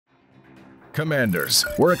Commanders,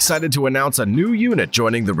 we're excited to announce a new unit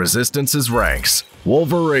joining the Resistance's ranks,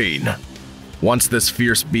 Wolverine. Once this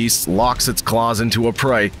fierce beast locks its claws into a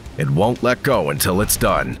prey, it won't let go until it's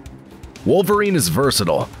done. Wolverine is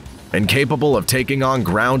versatile and capable of taking on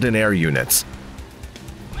ground and air units,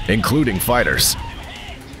 including fighters.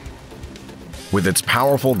 With its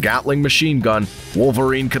powerful Gatling machine gun,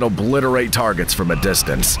 Wolverine can obliterate targets from a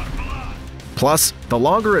distance. Plus, the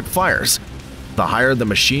longer it fires, the higher the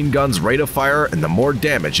machine gun's rate of fire and the more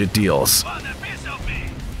damage it deals.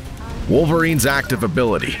 Wolverine's active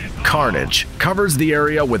ability, Carnage, covers the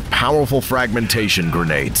area with powerful fragmentation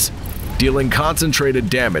grenades, dealing concentrated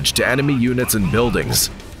damage to enemy units and buildings.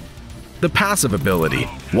 The passive ability,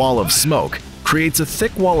 Wall of Smoke, creates a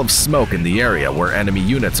thick wall of smoke in the area where enemy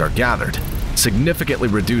units are gathered, significantly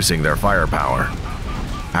reducing their firepower.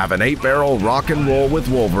 Have an 8-barrel rock and roll with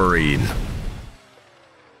Wolverine.